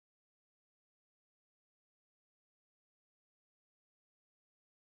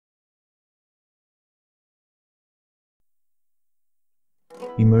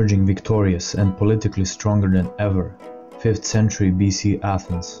Emerging victorious and politically stronger than ever, 5th century BC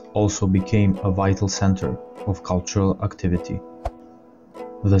Athens also became a vital center of cultural activity.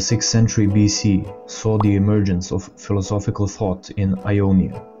 The 6th century BC saw the emergence of philosophical thought in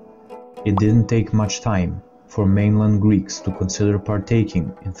Ionia. It didn't take much time for mainland Greeks to consider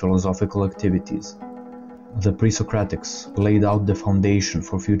partaking in philosophical activities. The pre-Socratics laid out the foundation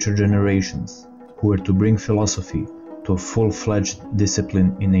for future generations who were to bring philosophy to a full-fledged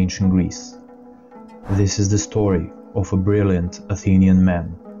discipline in ancient Greece. This is the story of a brilliant Athenian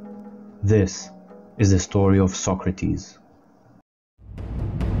man. This is the story of Socrates.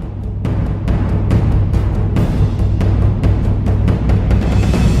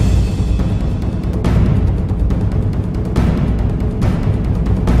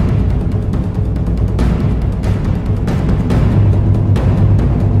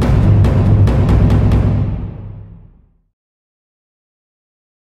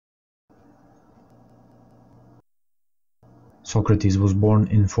 Socrates was born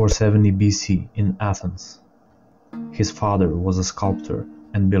in 470 BC in Athens. His father was a sculptor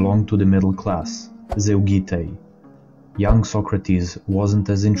and belonged to the middle class, Zeugitei. Young Socrates wasn't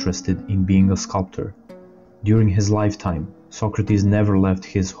as interested in being a sculptor. During his lifetime, Socrates never left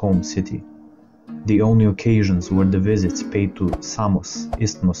his home city. The only occasions were the visits paid to Samos,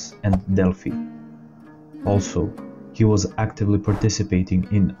 Isthmus, and Delphi. Also, he was actively participating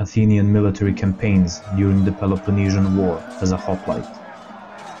in Athenian military campaigns during the Peloponnesian War as a hoplite.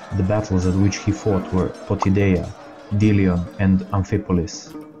 The battles at which he fought were Potidaea, Delion, and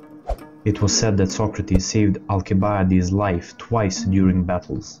Amphipolis. It was said that Socrates saved Alcibiades' life twice during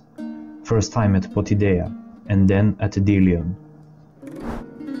battles, first time at Potidaea and then at Delion.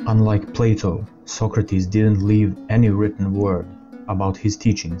 Unlike Plato, Socrates didn't leave any written word about his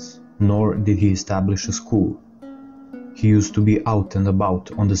teachings, nor did he establish a school. He used to be out and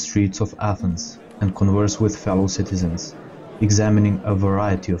about on the streets of Athens and converse with fellow citizens, examining a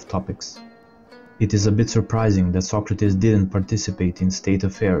variety of topics. It is a bit surprising that Socrates didn't participate in state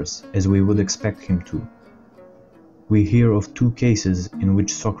affairs as we would expect him to. We hear of 2 cases in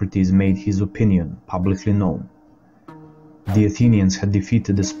which Socrates made his opinion publicly known. The Athenians had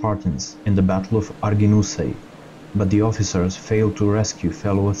defeated the Spartans in the Battle of Arginusae, but the officers failed to rescue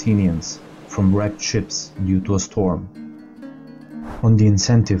fellow Athenians from wrecked ships due to a storm. On the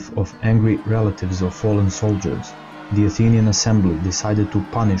incentive of angry relatives of fallen soldiers, the Athenian assembly decided to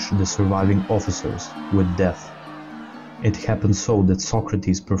punish the surviving officers with death. It happened so that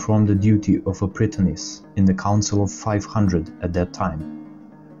Socrates performed the duty of a Prytanis in the Council of 500 at that time.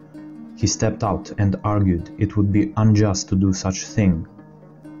 He stepped out and argued it would be unjust to do such thing.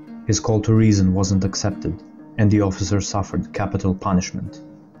 His call to reason wasn't accepted, and the officers suffered capital punishment.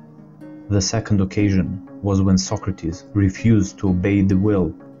 The second occasion was when Socrates refused to obey the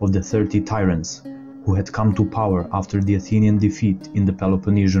will of the 30 tyrants who had come to power after the Athenian defeat in the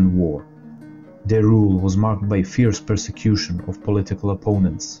Peloponnesian War. Their rule was marked by fierce persecution of political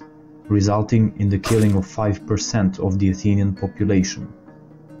opponents, resulting in the killing of 5% of the Athenian population.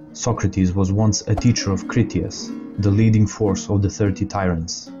 Socrates was once a teacher of Critias, the leading force of the 30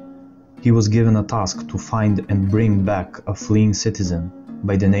 tyrants. He was given a task to find and bring back a fleeing citizen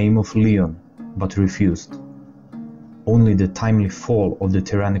by the name of Leon, but refused. Only the timely fall of the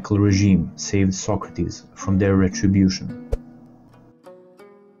tyrannical regime saved Socrates from their retribution.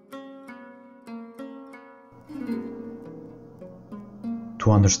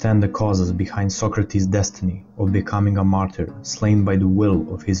 To understand the causes behind Socrates' destiny of becoming a martyr slain by the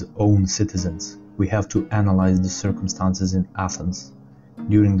will of his own citizens, we have to analyze the circumstances in Athens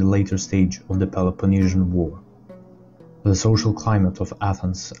during the later stage of the Peloponnesian War. The social climate of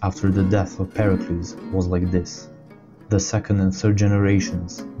Athens after the death of Pericles was like this. The second and third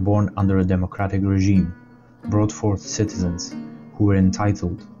generations, born under a democratic regime, brought forth citizens who were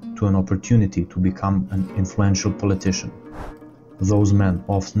entitled to an opportunity to become an influential politician. Those men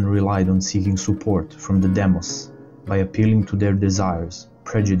often relied on seeking support from the demos by appealing to their desires,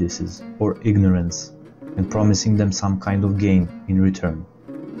 prejudices, or ignorance, and promising them some kind of gain in return.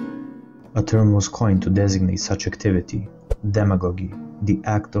 A term was coined to designate such activity: demagogy, the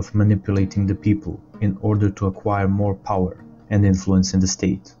act of manipulating the people in order to acquire more power and influence in the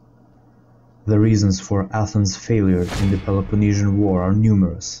state. The reasons for Athens' failure in the Peloponnesian War are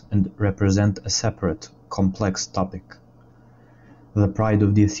numerous and represent a separate, complex topic. The pride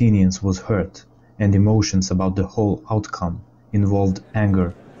of the Athenians was hurt, and emotions about the whole outcome involved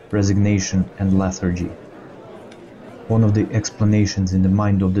anger, resignation, and lethargy. One of the explanations in the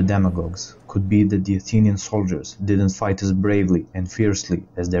mind of the demagogues could be that the Athenian soldiers didn't fight as bravely and fiercely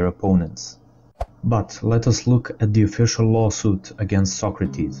as their opponents. But let us look at the official lawsuit against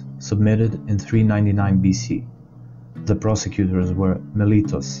Socrates, submitted in 399 BC. The prosecutors were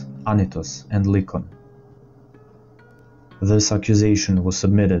Meletos, Anytos, and Lycon. This accusation was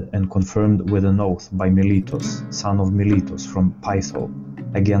submitted and confirmed with an oath by Meletos, son of Meletos from Pytho,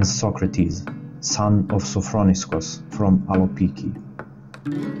 against Socrates, son of Sophroniskos from Alopiki.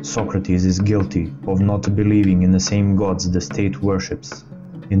 Socrates is guilty of not believing in the same gods the state worships,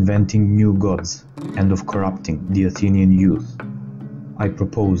 inventing new gods, and of corrupting the Athenian youth. I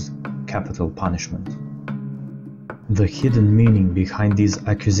propose capital punishment. The hidden meaning behind these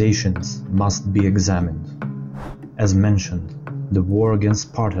accusations must be examined. As mentioned, the war against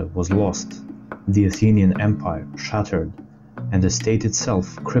Sparta was lost, the Athenian Empire shattered, and the state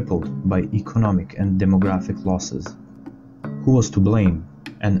itself crippled by economic and demographic losses. Who was to blame?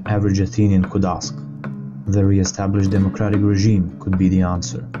 An average Athenian could ask. The re-established democratic regime could be the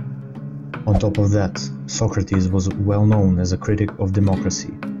answer. On top of that, Socrates was well known as a critic of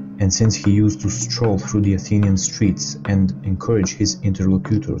democracy, and since he used to stroll through the Athenian streets and encourage his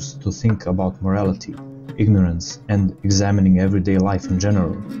interlocutors to think about morality, ignorance, and examining everyday life in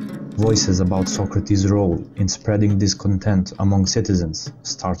general, voices about Socrates' role in spreading discontent among citizens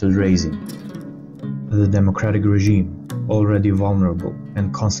started raising. The democratic regime, already vulnerable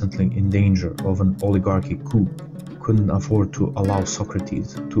and constantly in danger of an oligarchic coup, couldn't afford to allow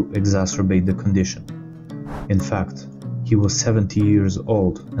Socrates to exacerbate the condition. In fact, he was 70 years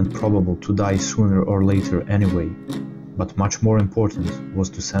old and probable to die sooner or later anyway, but much more important was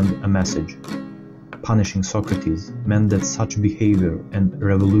to send a message. Punishing Socrates meant that such behavior and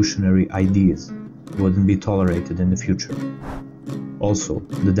revolutionary ideas wouldn't be tolerated in the future. Also,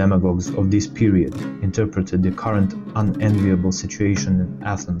 the demagogues of this period interpreted the current unenviable situation in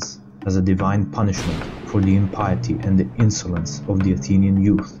Athens as a divine punishment for the impiety and the insolence of the Athenian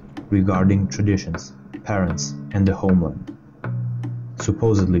youth regarding traditions, parents, and the homeland.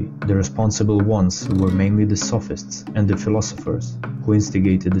 Supposedly, the responsible ones were mainly the sophists and the philosophers, who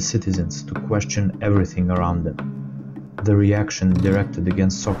instigated the citizens to question everything around them. The reaction directed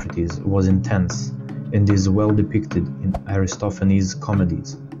against Socrates was intense and is well depicted in Aristophanes'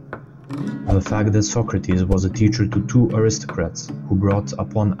 comedies. The fact that Socrates was a teacher to two aristocrats who brought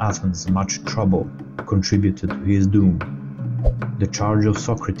upon Athens much trouble contributed to his doom. The charge of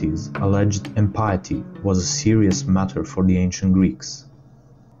Socrates' alleged impiety was a serious matter for the ancient Greeks.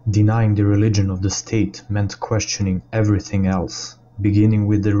 Denying the religion of the state meant questioning everything else, beginning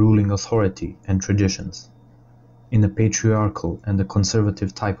with the ruling authority and traditions. In a patriarchal and a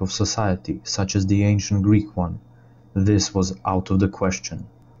conservative type of society, such as the ancient Greek one, this was out of the question.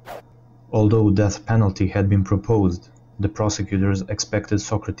 Although death penalty had been proposed, the prosecutors expected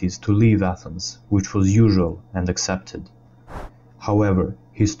Socrates to leave Athens, which was usual and accepted. However,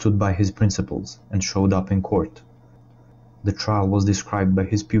 he stood by his principles and showed up in court. The trial was described by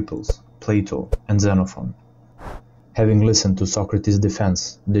his pupils, Plato and Xenophon. Having listened to Socrates'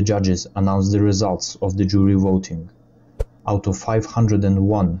 defense, the judges announced the results of the jury voting. Out of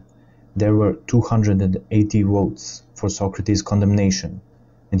 501, there were 280 votes for Socrates' condemnation,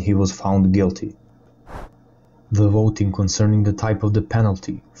 and he was found guilty. The voting concerning the type of the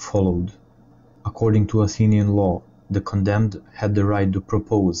penalty followed. According to Athenian law, the condemned had the right to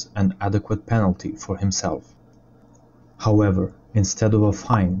propose an adequate penalty for himself. However, instead of a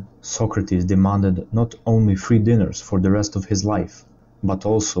fine, Socrates demanded not only free dinners for the rest of his life, but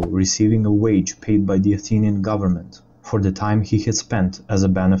also receiving a wage paid by the Athenian government for the time he had spent as a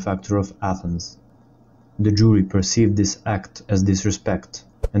benefactor of Athens. The jury perceived this act as disrespect,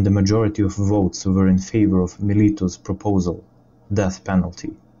 and the majority of votes were in favor of Meletos' proposal, death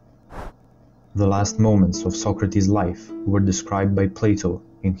penalty. The last moments of Socrates' life were described by Plato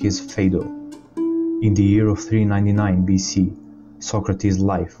in his Phaedo. In the year of 399 BC, Socrates'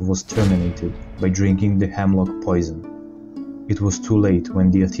 life was terminated by drinking the hemlock poison. It was too late when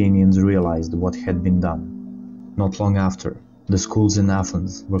the Athenians realized what had been done. Not long after, the schools in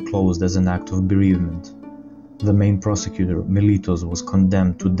Athens were closed as an act of bereavement. The main prosecutor, Meletos, was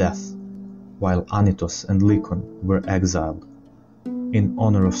condemned to death, while Anytos and Lycon were exiled. In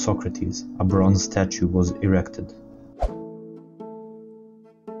honor of Socrates, a bronze statue was erected.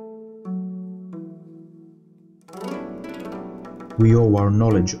 We owe our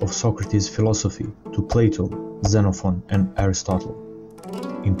knowledge of Socrates' philosophy to Plato, Xenophon, and Aristotle.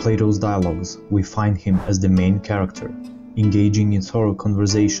 In Plato's dialogues, we find him as the main character, engaging in thorough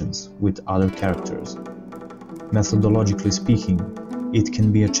conversations with other characters. Methodologically speaking, it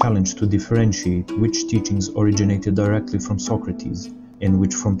can be a challenge to differentiate which teachings originated directly from Socrates and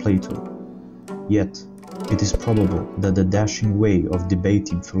which from Plato. Yet, It is probable that the dashing way of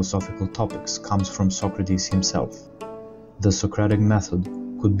debating philosophical topics comes from Socrates himself. The Socratic method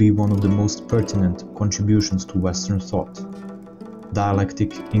could be one of the most pertinent contributions to Western thought.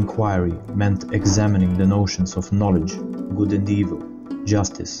 Dialectic inquiry meant examining the notions of knowledge, good and evil,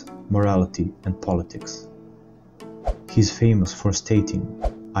 justice, morality, and politics. He is famous for stating,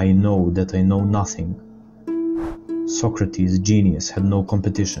 "I know that I know nothing." Socrates' genius had no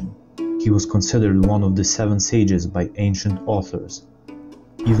competition. He was considered one of the 7 sages by ancient authors.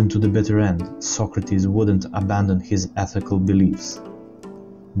 Even to the bitter end, Socrates wouldn't abandon his ethical beliefs.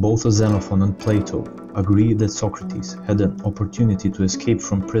 Both Xenophon and Plato agree that Socrates had an opportunity to escape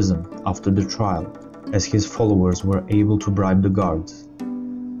from prison after the trial, as his followers were able to bribe the guards.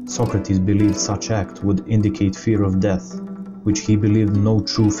 Socrates believed such act would indicate fear of death, which he believed no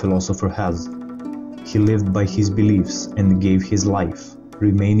true philosopher has. He lived by his beliefs and gave his life,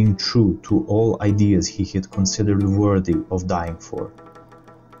 remaining true to all ideas he had considered worthy of dying for.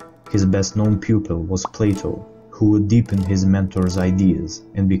 His best-known pupil was Plato, who would deepen his mentor's ideas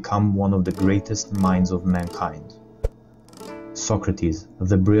and become one of the greatest minds of mankind. Socrates,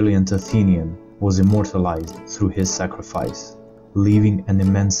 the brilliant Athenian, was immortalized through his sacrifice, leaving an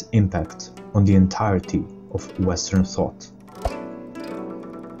immense impact on the entirety of Western thought.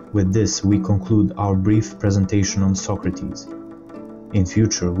 With this, we conclude our brief presentation on Socrates. In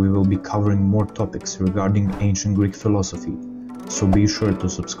future, we will be covering more topics regarding ancient Greek philosophy, so be sure to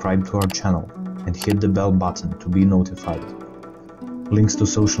subscribe to our channel and hit the bell button to be notified. Links to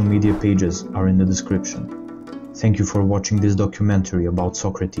social media pages are in the description. Thank you for watching this documentary about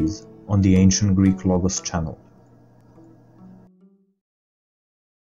Socrates on the Ancient Greek Logos channel.